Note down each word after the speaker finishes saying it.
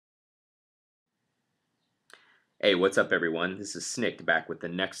Hey, what's up, everyone? This is Snick back with the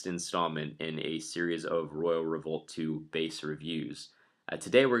next installment in a series of Royal Revolt 2 base reviews.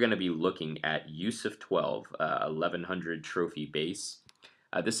 Today we're going to be looking at Yusuf12, 1100 trophy base.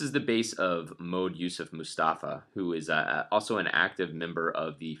 This is the base of Mode Yusuf Mustafa, who is also an active member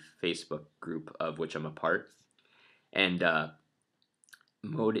of the Facebook group of which I'm a part. And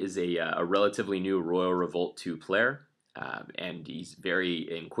Mode is a relatively new Royal Revolt 2 player. And he's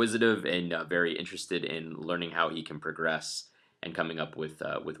very inquisitive and very interested in learning how he can progress and coming up with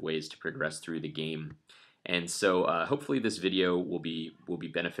ways to progress through the game. And so hopefully this video will be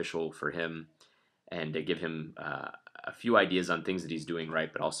beneficial for him and to give him a few ideas on things that he's doing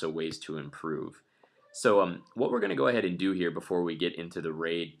right, but also ways to improve. So what we're going to go ahead and do here before we get into the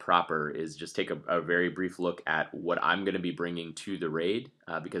raid proper is just take a very brief look at what I'm going to be bringing to the raid,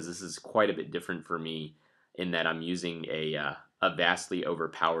 because this is quite a bit different for me in that I'm using a vastly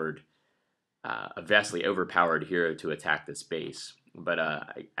overpowered hero to attack this base. But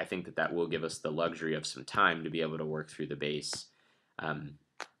I think that will give us the luxury of some time to be able to work through the base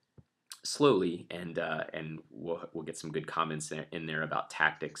slowly, and we'll get some good comments in there about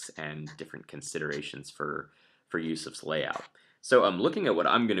tactics and different considerations for Yusuf's layout. So I'm looking at what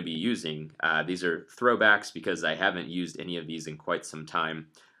I'm going to be using. These are throwbacks because I haven't used any of these in quite some time.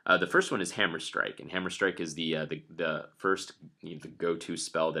 The first one is Hammer Strike, and Hammer Strike is the first the go-to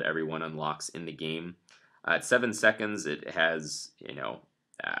spell that everyone unlocks in the game. At 7 seconds, it has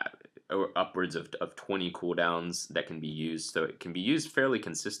upwards of 20 cooldowns that can be used, so it can be used fairly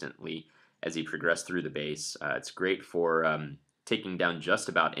consistently as you progress through the base. It's great for taking down just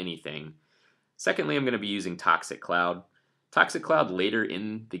about anything. Secondly, I'm going to be using Toxic Cloud. Toxic Cloud later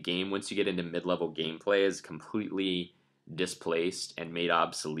in the game, once you get into mid-level gameplay, is completely displaced and made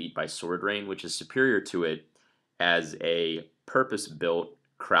obsolete by Sword Rain, which is superior to it as a purpose-built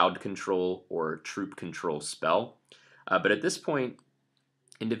crowd control or troop control spell. But at this point,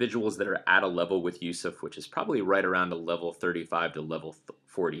 individuals that are at a level with Yusuf, which is probably right around a level 35 to level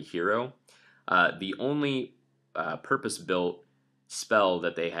 40 hero, the only purpose-built spell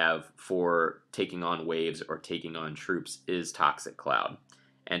that they have for taking on waves or taking on troops is Toxic Cloud.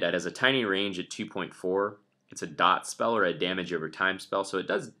 And that has a tiny range at 2.4. It's a dot spell or a damage over time spell, so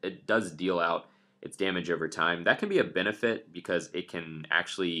it does deal out its damage over time. That can be a benefit because it can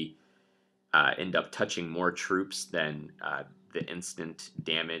actually end up touching more troops than the instant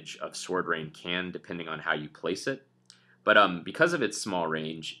damage of Sword Rain can, depending on how you place it. But because of its small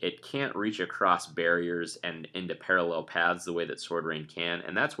range, it can't reach across barriers and into parallel paths the way that Sword Rain can,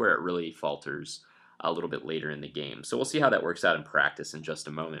 and that's where it really falters a little bit later in the game. So we'll see how that works out in practice in just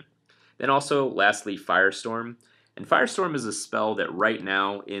a moment. Then also, lastly, Firestorm. And Firestorm is a spell that right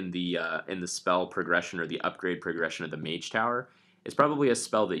now in the spell progression or the upgrade progression of the Mage Tower is probably a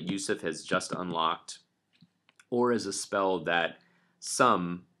spell that Yusuf has just unlocked, or is a spell that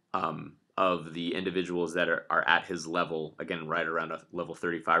some of the individuals that are at his level, again right around a level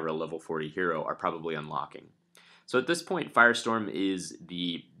 35 or a level 40 hero, are probably unlocking. So at this point, Firestorm is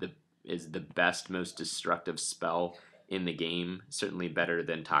the best, most destructive spell in the game, certainly better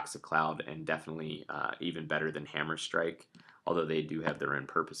than Toxic Cloud, and definitely even better than Hammer Strike, although they do have their own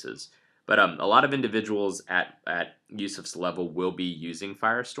purposes. But a lot of individuals at Yusuf's level will be using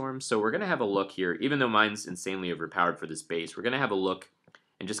Firestorm, so we're going to have a look here. Even though mine's insanely overpowered for this base, we're going to have a look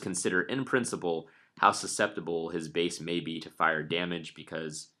and just consider, in principle, how susceptible his base may be to fire damage,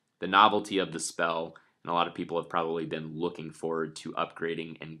 because the novelty of the spell, and a lot of people have probably been looking forward to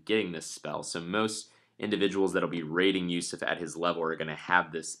upgrading and getting this spell. So most individuals that'll be raiding Yusuf at his level are going to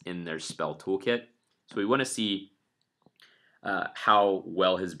have this in their spell toolkit. So we want to see how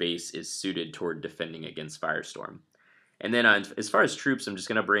well his base is suited toward defending against Firestorm. And then as far as troops, I'm just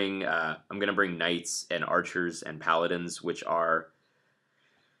going to bring knights and archers and paladins, which are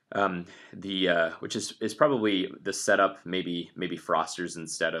which is probably the setup, maybe Frosters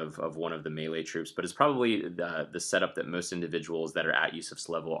instead of one of the melee troops, but it's probably the setup that most individuals that are at Yusuf's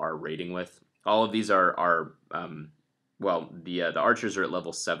level are raiding with. All of these are well, the archers are at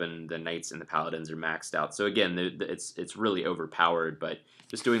level 7, the knights and the paladins are maxed out. So again, it's really overpowered, but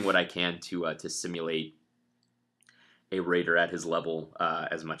just doing what I can to simulate a raider at his level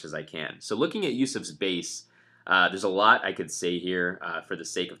as much as I can. So looking at Yusuf's base, there's a lot I could say here. For the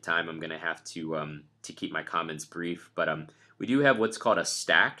sake of time, I'm going to have to keep my comments brief. But we do have what's called a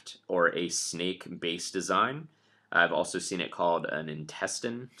stacked or a snake base design. I've also seen it called an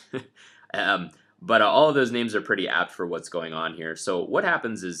intestine. But all of those names are pretty apt for what's going on here. So what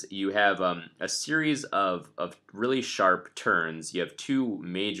happens is you have a series of really sharp turns. You have three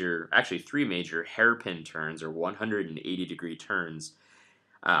major hairpin turns or 180-degree turns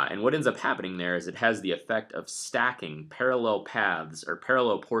And what ends up happening there is it has the effect of stacking parallel paths or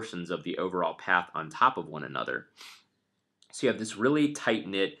parallel portions of the overall path on top of one another. So you have this really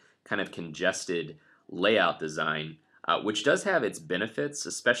tight-knit, kind of congested layout design, which does have its benefits,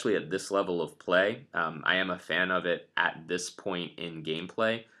 especially at this level of play. I am a fan of it at this point in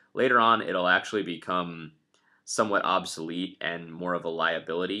gameplay. Later on, it'll actually become somewhat obsolete and more of a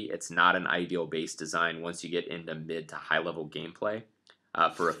liability. It's not an ideal base design once you get into mid to high level gameplay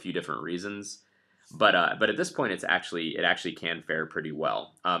for a few different reasons. But at this point, it actually can fare pretty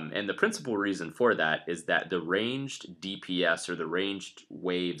well. And the principal reason for that is that the ranged DPS, or the ranged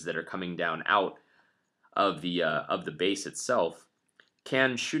waves that are coming down out of the base itself,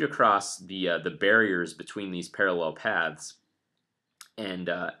 can shoot across the barriers between these parallel paths and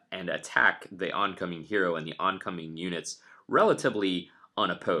attack the oncoming hero and the oncoming units relatively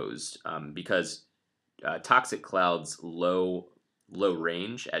unopposed, because Toxic Cloud's low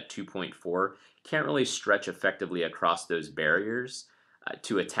range at 2.4 can't really stretch effectively across those barriers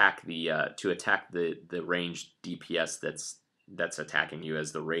to attack the ranged DPS that's attacking you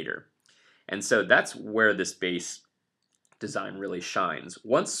as the raider. And so that's where this base design really shines.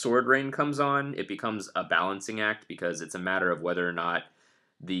 Once Sword Rain comes on, it becomes a balancing act, because it's a matter of whether or not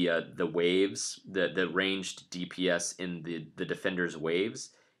the waves, the ranged DPS in the defender's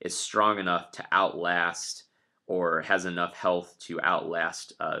waves is strong enough to outlast, or has enough health to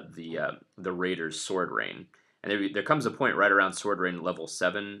outlast the Raider's Sword Rain. And there comes a point right around Sword Rain level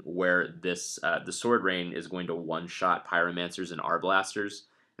 7 where the Sword Rain is going to one-shot Pyromancers and Arblasters,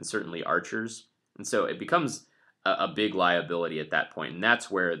 and certainly Archers. And so it becomes a big liability at that point, and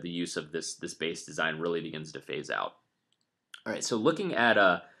that's where the use of this base design really begins to phase out. All right, so looking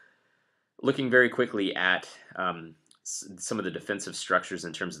very quickly at some of the defensive structures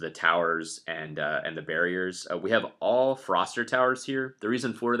in terms of the towers and the barriers. We have all Froster towers here. The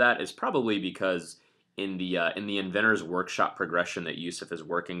reason for that is probably because in the Inventor's Workshop progression that Yusuf is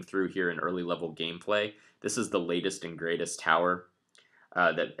working through here in early level gameplay, this is the latest and greatest tower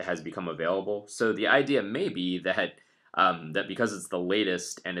that has become available. So the idea may be that that because it's the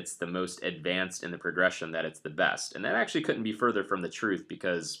latest and it's the most advanced in the progression, that it's the best. And that actually couldn't be further from the truth,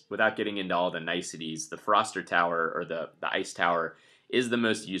 because without getting into all the niceties, the Froster Tower, or the Ice Tower, is the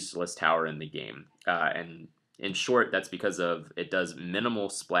most useless tower in the game. And in short, that's because it does minimal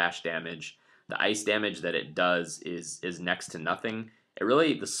splash damage. The ice damage that it does is next to nothing.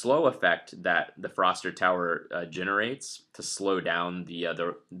 The slow effect that the Froster Tower generates to slow down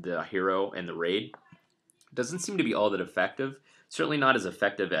the hero and the raid doesn't seem to be all that effective. Certainly not as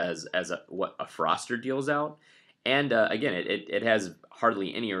effective as what a Froster deals out. And again, it has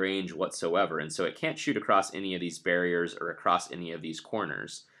hardly any range whatsoever, and so it can't shoot across any of these barriers or across any of these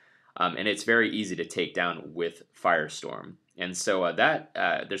corners. And it's very easy to take down with Firestorm. And so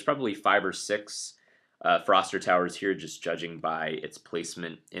there's probably 5 or 6 Froster Towers here, just judging by its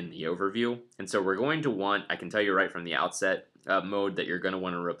placement in the overview. And so we're going to want, I can tell you right from the outset, mode that you're going to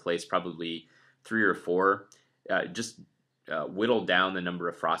want to replace probably 3 or 4. Just whittle down the number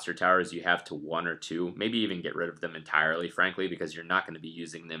of Froster Towers you have to 1 or 2. Maybe even get rid of them entirely, frankly, because you're not going to be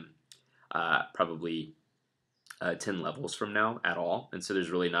using them probably 10 levels from now at all. And so there's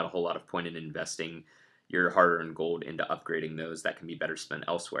really not a whole lot of point in investing your hard-earned gold into upgrading those. That can be better spent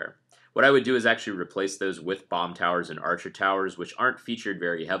elsewhere. What I would do is actually replace those with Bomb Towers and Archer Towers, which aren't featured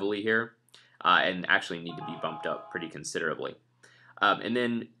very heavily here, and actually need to be bumped up pretty considerably. And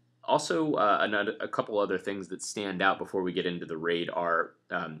then also, a couple other things that stand out before we get into the raid are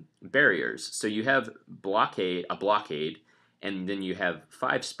barriers. So you have a blockade, and then you have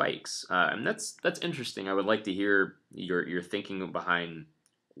 5 spikes, and that's interesting. I would like to hear your thinking behind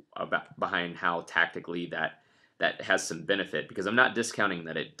how tactically that has some benefit, because I'm not discounting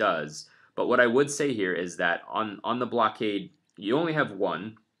that it does. But what I would say here is that on the blockade, you only have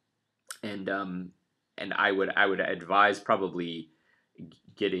 1, and I would advise probably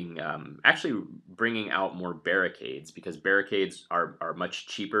getting actually bringing out more barricades, because barricades are much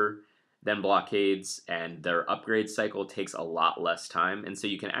cheaper than blockades, and their upgrade cycle takes a lot less time, and so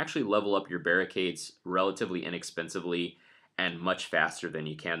you can actually level up your barricades relatively inexpensively and much faster than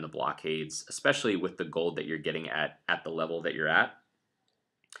you can the blockades, especially with the gold that you're getting at the level that you're at.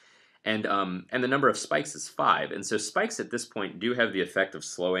 And the number of spikes is 5, and so spikes at this point do have the effect of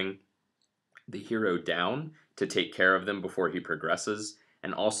slowing the hero down to take care of them before he progresses,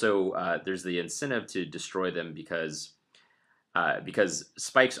 and also there's the incentive to destroy them because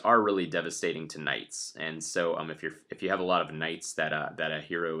spikes are really devastating to knights, and so if you have a lot of knights that a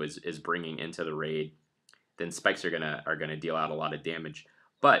hero is bringing into the raid, then spikes are gonna deal out a lot of damage.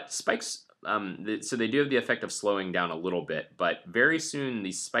 But spikes So they do have the effect of slowing down a little bit, but very soon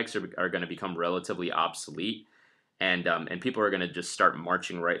these spikes are going to become relatively obsolete, and people are going to just start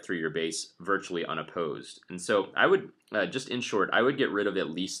marching right through your base virtually unopposed. And so I would, just in short, I would get rid of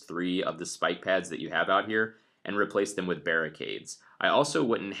at least 3 of the spike pads that you have out here and replace them with barricades. I also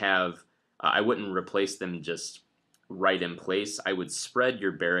wouldn't have, I wouldn't replace them just right in place. I would spread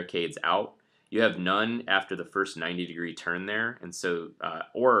your barricades out. You have none after the first 90-degree turn there, and so,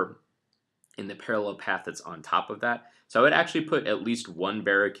 or in the parallel path that's on top of that. So I would actually put at least 1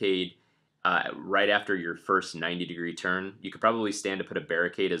 barricade right after your first 90-degree turn. You could probably stand to put a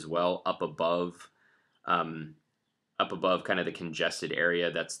barricade as well up above kind of the congested area.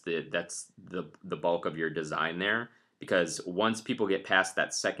 That's the bulk of your design there. Because once people get past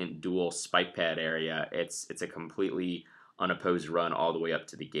that second dual spike pad area, it's a completely unopposed run all the way up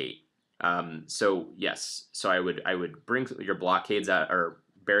to the gate. So yes, so I would bring your blockades out or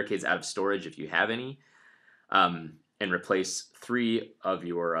barricades out of storage if you have any, and replace 3 of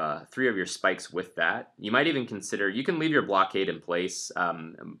your spikes with that. You might even consider, you can leave your blockade in place,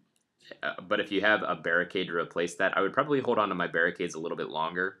 but if you have a barricade to replace that, I would probably hold on to my barricades a little bit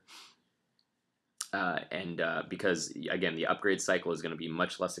longer. Because again, the upgrade cycle is going to be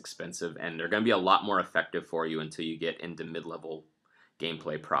much less expensive, and they're going to be a lot more effective for you until you get into mid-level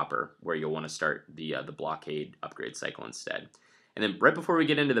gameplay proper, where you'll want to start the blockade upgrade cycle instead. And then right before we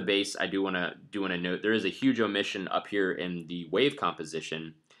get into the base, I do want to note there is a huge omission up here in the wave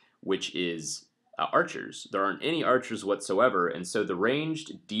composition, which is archers. There aren't any archers whatsoever, and so the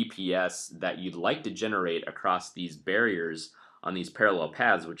ranged DPS that you'd like to generate across these barriers on these parallel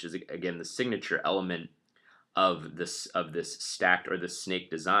paths, which is again the signature element of this stacked or this snake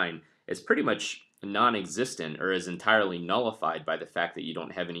design, is pretty much non-existent or is entirely nullified by the fact that you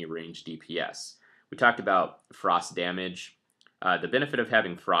don't have any ranged DPS. We talked about frost damage. The benefit of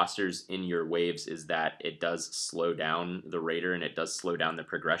having frosters in your waves is that it does slow down the raider and it does slow down the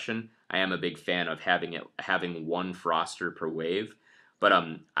progression. I am a big fan of having 1 froster per wave, but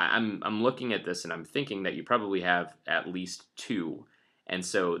I'm looking at this and I'm thinking that you probably have at least 2, and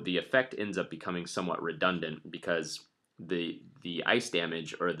so the effect ends up becoming somewhat redundant because the ice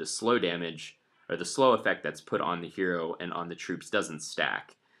damage or the slow damage or the slow effect that's put on the hero and on the troops doesn't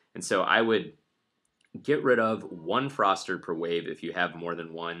stack. And so I would get rid of 1 froster per wave if you have more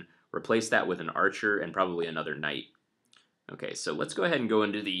than 1. Replace that with an archer and probably another knight. Okay, so let's go ahead and go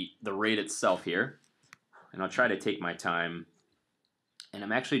into the raid itself here, and I'll try to take my time. And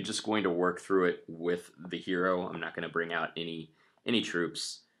I'm actually just going to work through it with the hero. I'm not going to bring out any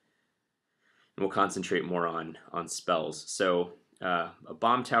troops. And we'll concentrate more on spells. So a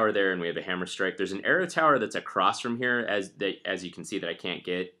bomb tower there, and we have a hammer strike. There's an arrow tower that's across from here, as you can see, that I can't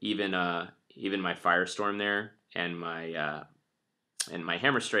get. Even my firestorm there and my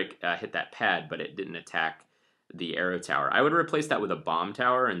hammer strike hit that pad, but it didn't attack the arrow tower. I would replace that with a bomb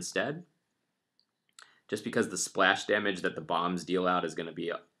tower instead, just because the splash damage that the bombs deal out is going to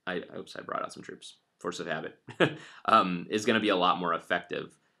be, oops, I brought out some troops. Force of habit. Is going to be a lot more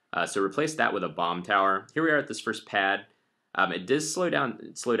effective. So replace that with a bomb tower. Here we are at this first pad. It does slow down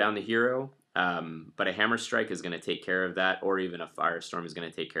the hero, but a hammer strike is going to take care of that, or even a firestorm is going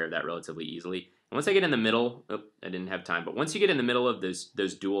to take care of that relatively easily. And once I get in the middle, I didn't have time, but once you get in the middle of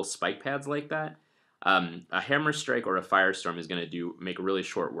those dual spike pads like that, a hammer strike or a firestorm is going to make really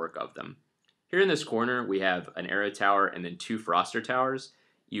short work of them. Here in this corner, we have an arrow tower and then 2 froster towers.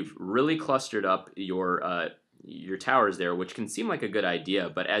 You've really clustered up your towers there, which can seem like a good idea,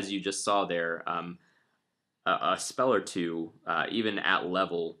 but as you just saw there, a spell or 2, even at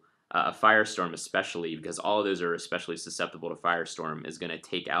level, a firestorm especially, because all of those are especially susceptible to firestorm, is going to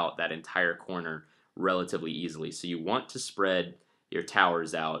take out that entire corner relatively easily. So you want to spread your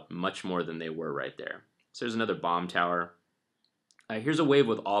towers out much more than they were right there. So there's another bomb tower. Here's a wave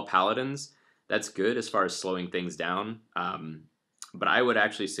with all paladins. That's good as far as slowing things down, but I would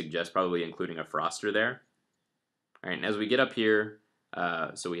actually suggest probably including a froster there. All right, and as we get up here,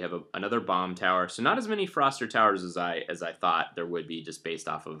 so we have another bomb tower. So not as many froster towers as I thought there would be, just based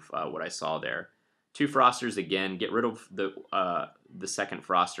off of what I saw there. 2 frosters again. Get rid of the second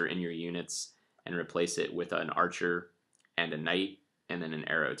froster in your units and replace it with an archer and a knight, and then an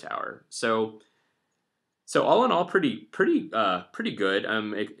arrow tower. So all in all, pretty good,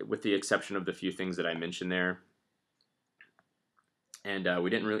 with the exception of the few things that I mentioned there. And we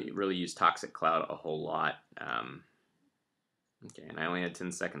didn't really use Toxic Cloud a whole lot. Okay, and I only had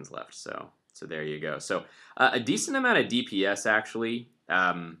 10 seconds left, so there you go. So a decent amount of DPS actually,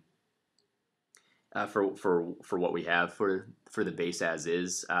 for what we have for for the base as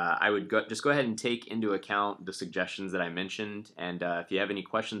is. I would just go ahead and take into account the suggestions that I mentioned, and if you have any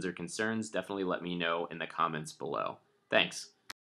questions or concerns, definitely let me know in the comments below. Thanks.